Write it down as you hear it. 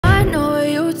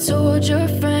told your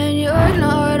friend you're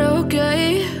not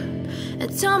okay,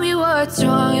 and tell me what's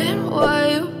wrong and why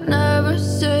you never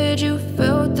said you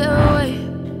felt that way.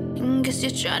 And guess you're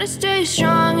trying to stay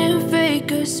strong and fake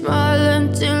a smile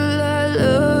until I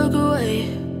look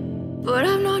away. But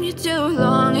I've known you too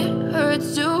long, it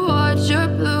hurts to watch your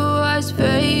blue eyes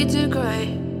fade to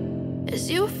gray as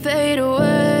you fade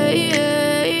away,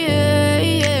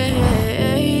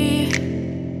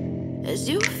 as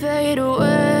you fade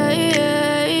away.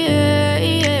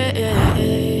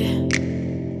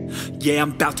 Yeah,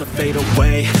 I'm about to fade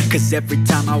away, cause every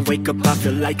time I wake up I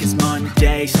feel like it's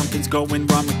Monday. Something's going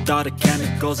wrong with all the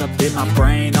chemicals up in my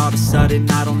brain. All of a sudden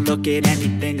I don't look at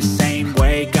anything the same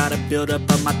way. Got a buildup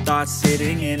of my thoughts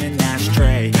sitting in an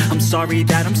ashtray. I'm sorry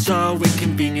that I'm so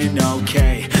inconvenient,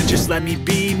 okay. Just let me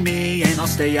be me and I'll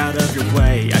stay out of your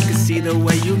way. I can see the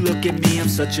way you look at me, I'm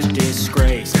such a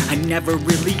disgrace. I never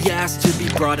really asked to be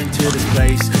brought into this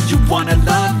place. You wanna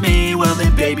love me? Well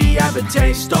then baby I have a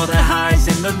taste. All the highs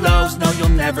and the lows, no you'll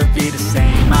never be the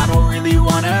same. I don't really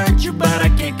wanna hurt you but I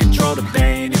can't control the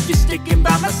pain. If you're sticking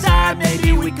by my side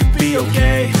maybe we could be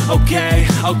okay.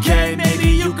 Okay, maybe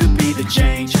you could be the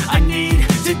change I need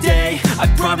today. I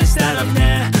promise that I've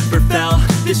never felt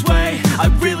this way. I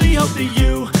really hope that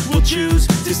you will choose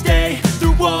to stay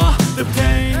through all the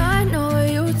pain. I know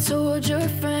you told your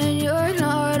friend you're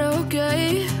not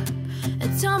okay,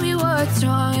 and tell me what's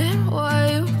wrong and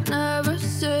why you never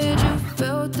said you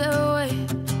felt that way.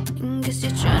 And guess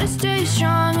you're trying to stay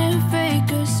strong and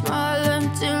fake a smile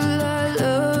until I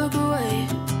look away.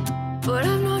 But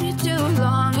I've known you too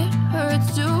long, it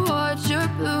hurts to watch your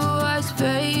blue eyes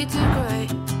fade to gray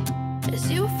as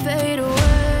you fade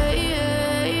away,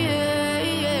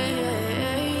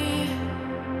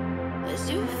 as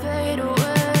you fade away,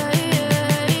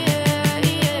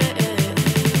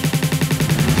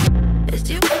 as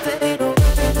you fade away.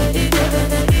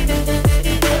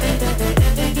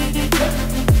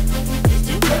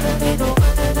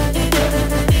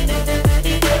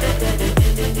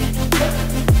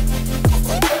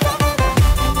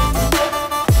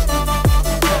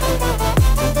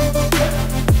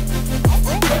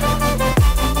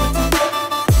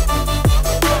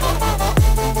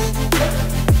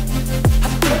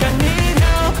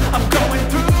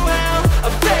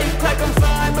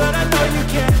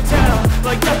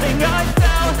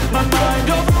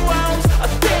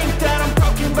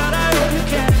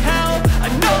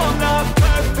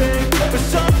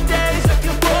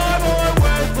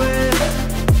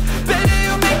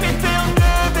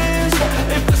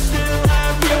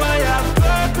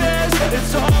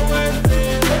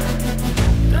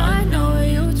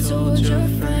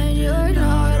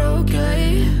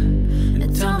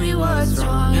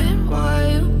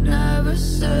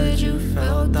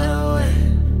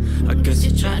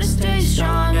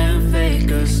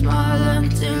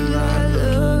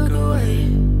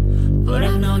 But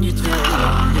I've known you too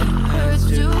long, it hurts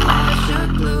to watch your